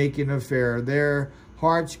lovemaking affair, their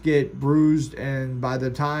hearts get bruised, and by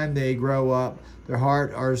the time they grow up, their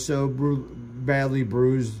hearts are so badly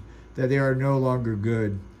bruised that they are no longer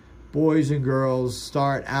good. Boys and girls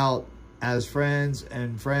start out as friends,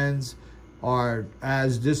 and friends are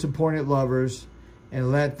as disappointed lovers,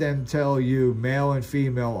 and let them tell you, male and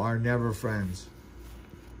female are never friends.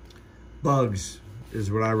 Bugs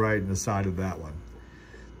is what I write in the side of that one.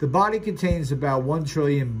 The body contains about 1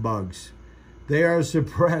 trillion bugs. They are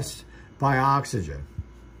suppressed by oxygen.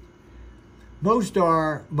 Most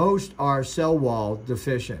are cell wall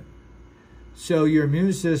deficient, so your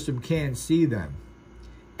immune system can't see them,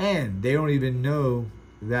 and they don't even know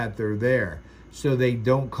that they're there, so they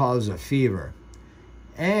don't cause a fever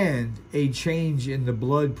and a change in the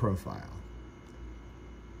blood profile,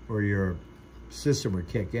 or your system would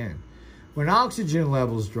kick in. When oxygen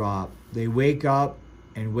levels drop, they wake up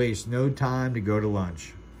and waste no time to go to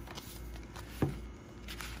lunch.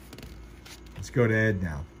 Let's go to Ed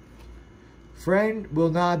now. Friend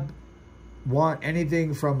will not want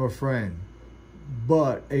anything from a friend,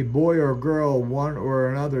 but a boy or girl, one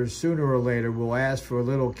or another, sooner or later will ask for a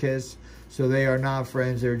little kiss, so they are not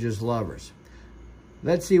friends, they're just lovers.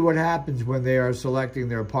 Let's see what happens when they are selecting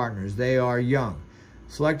their partners. They are young.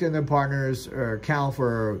 Selecting their partners account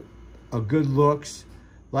for a good looks.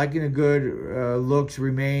 Liking a good looks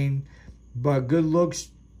remain, but good looks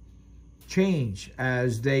change,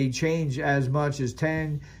 as they change as much as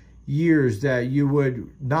 10 years that you would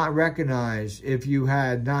not recognize if you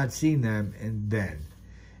had not seen them then.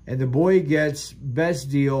 And the boy gets best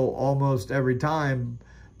deal almost every time.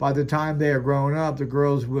 By the time they are grown up, the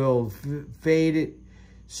girls will fade it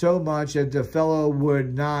so much that the fellow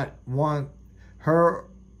would not want her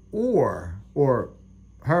or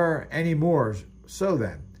her anymore. So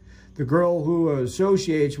then, the girl who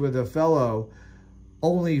associates with a fellow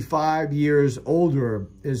only 5 years older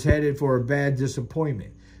is headed for a bad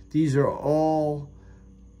disappointment. These are all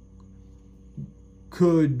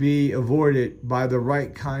could be avoided by the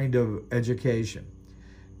right kind of education.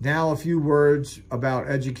 Now, a few words about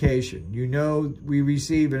education. You know, we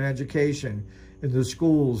receive an education in the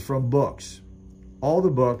schools from books. All the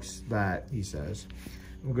books that, he says,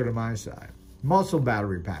 we'll go to my side. Muscle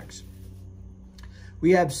battery packs.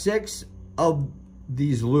 We have 6 of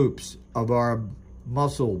these loops of our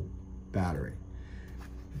muscle battery.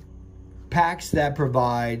 Packs that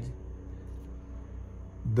provide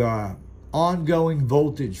the ongoing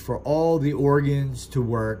voltage for all the organs to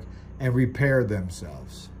work and repair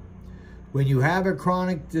themselves. When you have a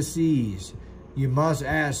chronic disease, you must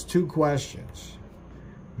ask 2 questions.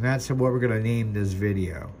 And that's what we're going to name this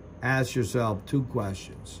video. Ask yourself 2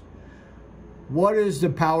 questions. What is the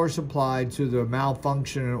power supply to the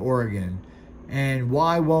malfunctioning organ? And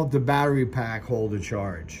why won't the battery pack hold a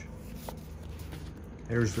charge?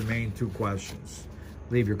 There's the main 2 questions.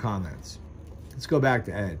 Leave your comments. Let's go back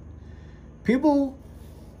to Ed. People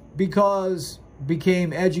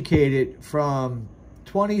became educated from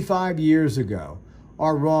 25 years ago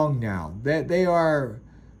are wrong now. That they are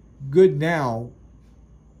good now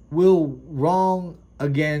will wrong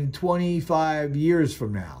again 25 years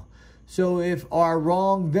from now. So if are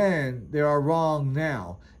wrong then, they are wrong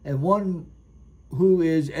now. And one who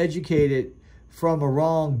is educated from a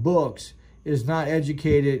wrong books is not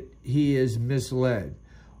educated, he is misled.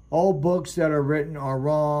 All books that are written are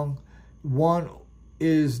wrong. One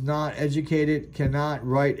is not educated cannot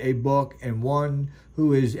write a book, and one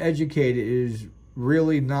who is educated is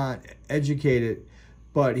really not educated,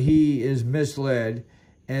 but he is misled.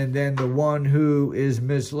 And then the one who is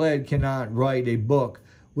misled cannot write a book,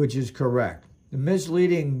 which is correct. The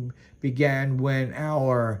misleading began when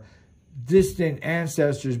our distant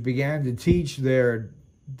ancestors began to teach their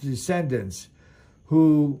descendants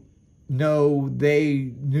who know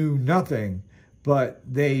they knew nothing, but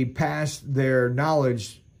they passed their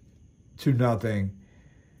knowledge to nothing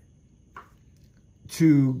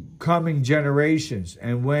to coming generations.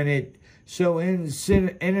 And when it so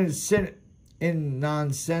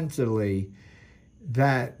nonsensely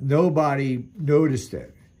that nobody noticed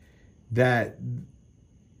it, that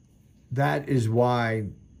is why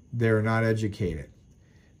they're not educated.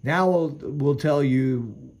 Now we'll tell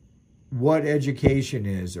you what education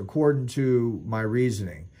is according to my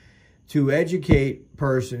reasoning. To educate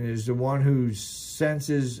person is the one whose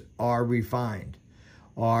senses are refined,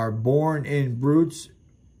 are born in brutes,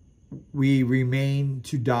 we remain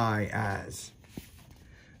to die as.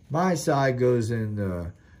 My side goes in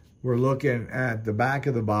the, we're looking at the back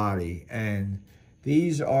of the body, and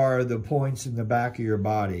these are the points in the back of your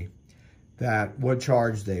body that what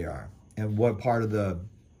charge they are and what part of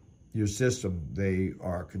your system they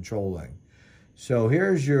are controlling. So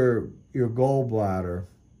here's your gallbladder,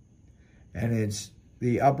 and it's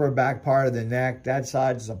the upper back part of the neck. That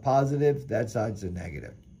side's a positive, that side's a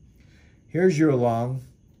negative. Here's your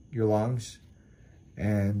lungs,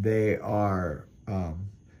 and they are a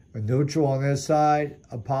neutral on this side,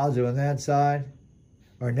 a positive on that side,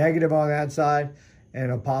 or negative on that side, and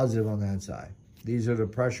a positive on that side. These are the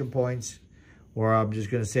pressure points, or I'm just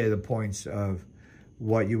going to say the points of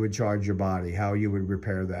what you would charge your body, how you would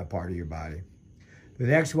repair that part of your body. The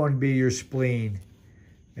next one would be your spleen.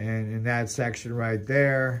 And in that section right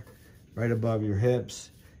there, right above your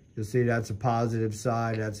hips, you'll see that's a positive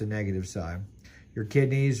side, that's a negative side. Your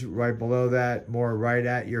kidneys right below that, more right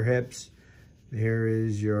at your hips. Here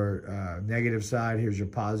is your negative side, here's your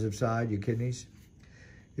positive side, your kidneys.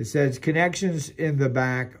 It says connections in the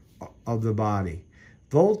back of the body.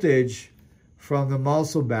 Voltage from the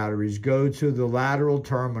muscle batteries go to the lateral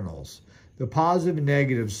terminals, the positive and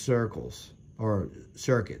negative circles or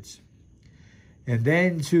circuits, and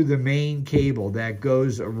then to the main cable that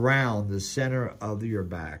goes around the center of your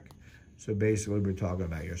back. So basically we're talking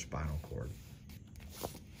about your spinal cord.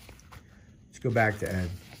 Let's go back to Ed.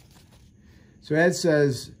 So Ed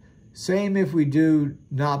says, same if we do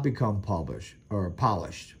not become polished,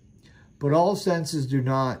 but all senses do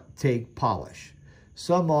not take polish.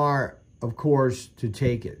 Some are, of course, to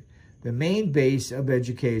take it. The main base of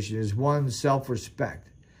education is one's self-respect.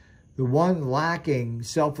 The one lacking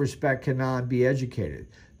self-respect cannot be educated.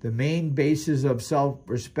 The main basis of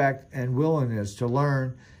self-respect and willingness to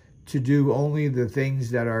learn to do only the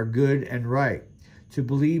things that are good and right, to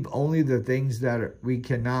believe only the things that we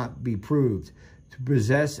cannot be proved, to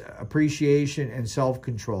possess appreciation and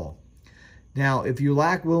self-control. Now, if you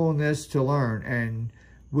lack willingness to learn and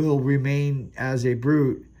will remain as a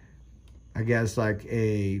brute, I guess like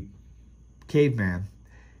a caveman,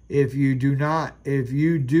 if you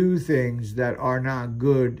do things that are not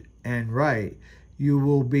good and right, you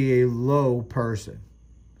will be a low person.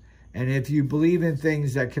 And if you believe in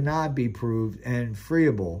things that cannot be proved and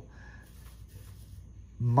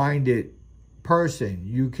freeable-minded person,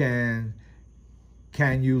 you can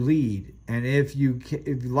you lead? And if you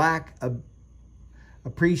lack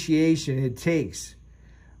appreciation, it takes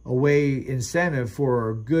away incentive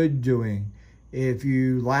for good doing. If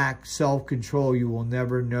you lack self-control, you will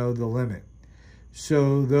never know the limit.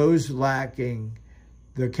 So those lacking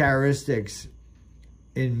the characteristics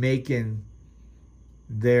in making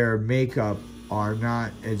their makeup are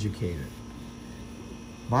not educated.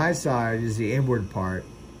 My side is the inward part,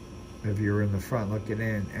 if you're in the front looking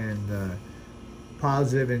in, and the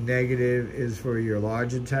positive and negative is for your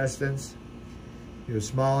large intestines. Your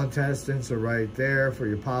small intestines are right there for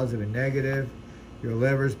your positive and negative. Your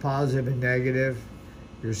liver is positive and negative.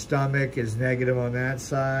 Your stomach is negative on that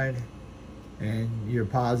side, and your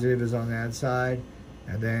positive is on that side.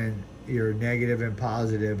 And then your negative and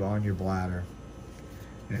positive on your bladder.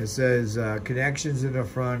 And it says connections in the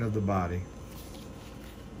front of the body.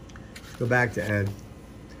 Let's go back to Ed.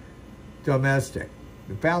 Domestic.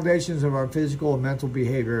 The foundations of our physical and mental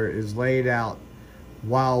behavior is laid out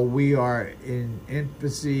while we are in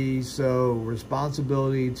infancy, so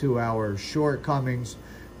responsibility to our shortcomings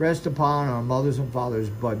rest upon our mothers and fathers,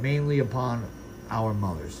 but mainly upon our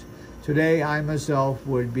mothers. Today, I myself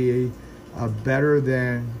would be better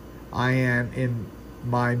than I am if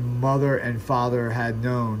my mother and father had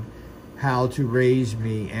known how to raise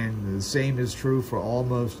me, and the same is true for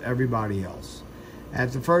almost everybody else.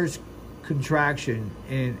 At the first contraction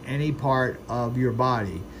in any part of your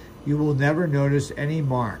body, you will never notice any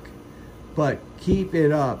mark, but keep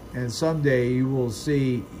it up and someday you will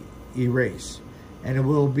see erase, and it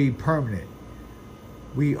will be permanent.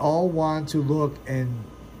 We all want to look and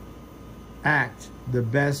act the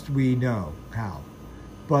best we know how,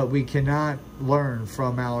 but we cannot learn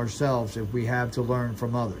from ourselves if we have to learn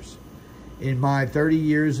from others. In my 30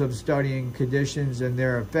 years of studying conditions and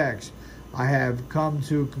their effects, I have come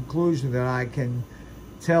to a conclusion that I can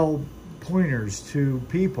tell pointers to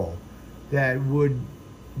people that would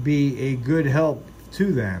be a good help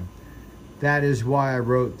to them. That is why I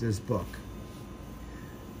wrote this book.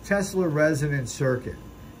 Tesla resonance circuit.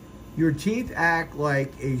 Your teeth act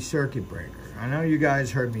like a circuit breaker. I know you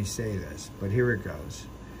guys heard me say this, but here it goes.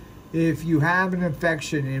 If you have an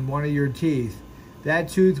infection in one of your teeth, that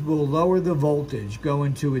tooth will lower the voltage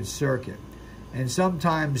going to its circuit and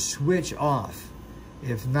sometimes switch off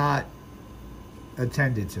if not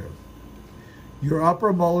attended to. Your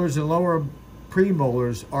upper molars and lower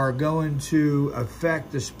premolars are going to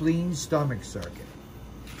affect the spleen-stomach circuit.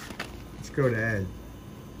 Let's go to Ed.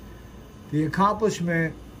 The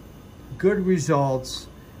accomplishment, good results,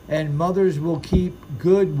 and mothers will keep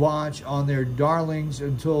good watch on their darlings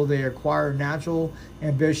until they acquire natural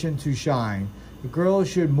ambition to shine. The girls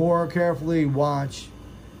should more carefully watch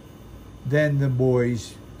than the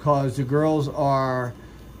boys, because the girls'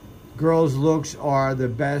 looks are the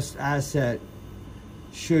best asset,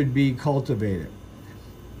 should be cultivated.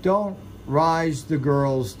 Don't rise the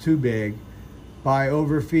girls too big by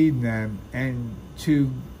overfeeding them and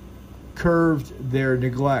to curb their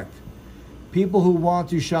neglect. People who want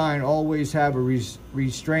to shine always have a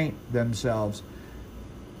restraint themselves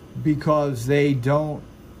because they don't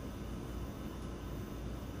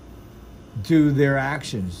do their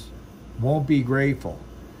actions, won't be grateful.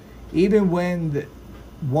 Even when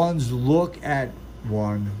one's look at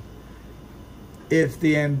one, if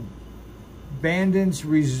the abandons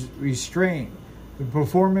restraint, the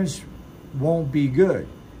performance won't be good.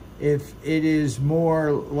 If it is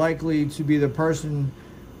more likely to be the person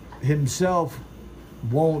himself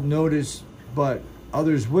won't notice, but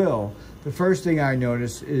others will. The first thing I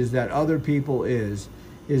notice is that other people is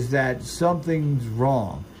that something's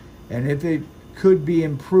wrong. And if it could be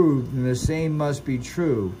improved, then the same must be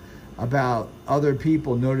true about other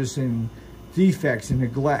people noticing defects and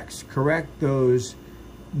neglects. Correct those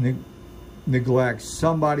neglects.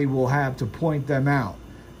 Somebody will have to point them out,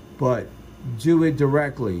 but do it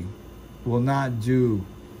directly will not do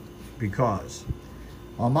because.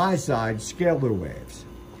 On my side, scalar waves.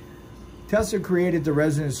 Tesla created the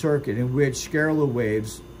resonance circuit in which scalar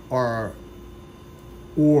waves are,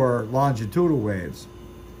 or longitudinal waves.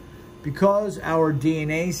 Because our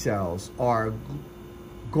DNA cells are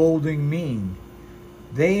golden mean,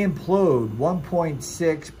 they implode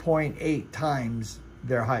 1.6.8 times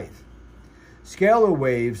their height. Scalar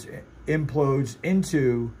waves implodes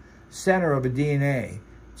into center of a DNA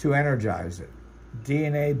to energize it.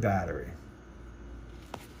 DNA battery.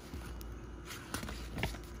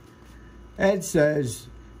 Ed says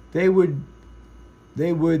they would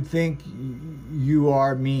think you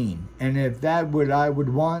are mean, and if that would, I would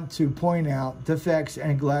want to point out defects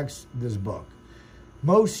and neglects this book.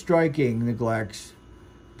 Most striking neglects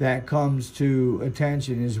that comes to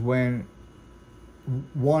attention is when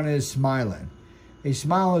one is smiling. A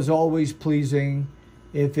smile is always pleasing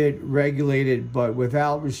if it regulated, but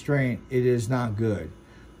without restraint, it is not good.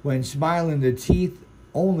 When smiling, the teeth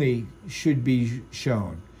only should be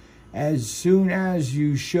shown. As soon as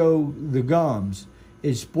you show the gums,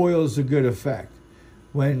 it spoils the good effect.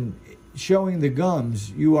 When showing the gums,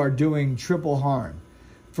 you are doing triple harm.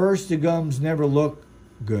 First, the gums never look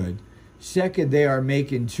good. Second, they are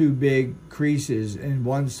making too big creases in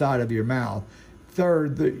one side of your mouth.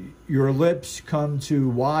 Third, your lips come too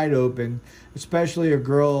wide open, especially a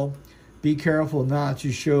girl. Be careful not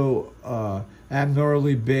to show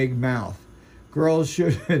abnormally big mouth. Girls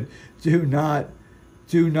should do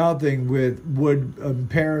nothing would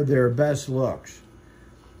impair their best looks.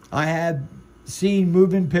 I have seen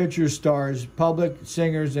moving picture stars, public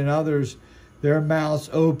singers, and others, their mouths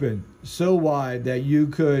open so wide that you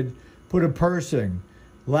could put a person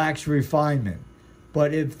lacks refinement.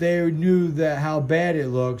 But if they knew that how bad it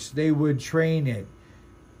looks, they would train it.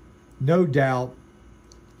 No doubt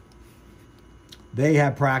they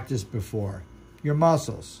have practiced before. Your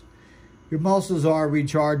muscles. Your muscles are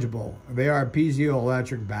rechargeable. They are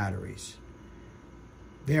piezoelectric batteries.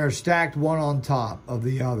 They are stacked one on top of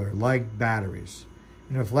the other, like batteries,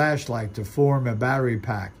 in a flashlight to form a battery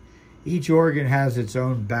pack. Each organ has its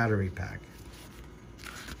own battery pack.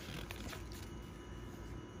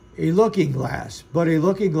 A looking glass, but a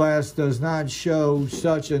looking glass does not show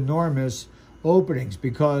such enormous openings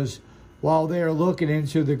because while they are looking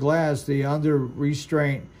into the glass, they under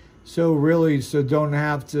restraint, so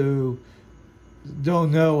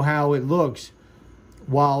don't know how it looks.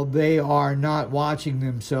 While they are not watching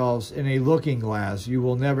themselves in a looking glass, you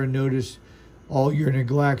will never notice all your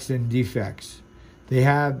neglects and defects. They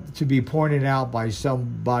have to be pointed out by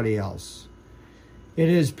somebody else. It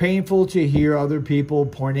is painful to hear other people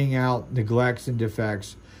pointing out neglects and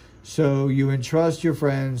defects, so you entrust your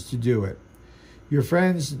friends to do it. Your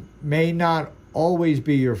friends may not always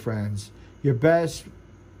be your friends. Your best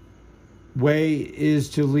way is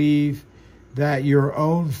to leave that your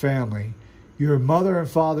own family. Your mother and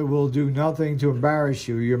father will do nothing to embarrass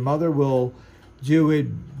you. Your mother will do it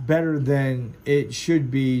better than it should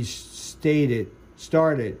be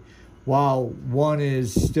started while one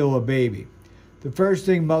is still a baby. The first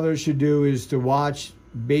thing mothers should do is to watch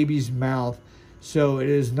baby's mouth so it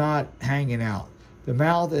is not hanging out. The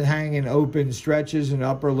mouth is hanging open, stretches and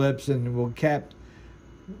upper lips, and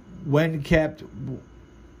when kept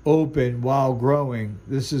open while growing,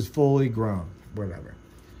 this is fully grown, whatever.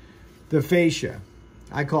 The fascia,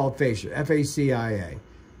 I call it fascia, F-A-C-I-A.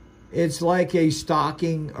 It's like a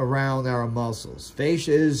stocking around our muscles.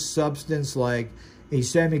 Fascia is substance like a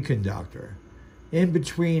semiconductor in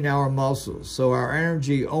between our muscles, so our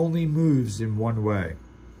energy only moves in one way.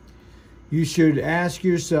 You should ask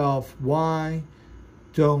yourself, why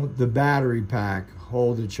don't the battery pack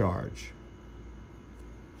hold a charge?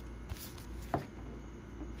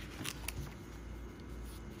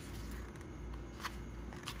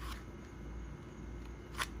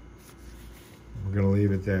 We're going to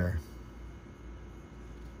leave it there.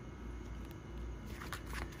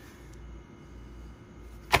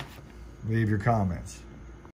 Leave your comments.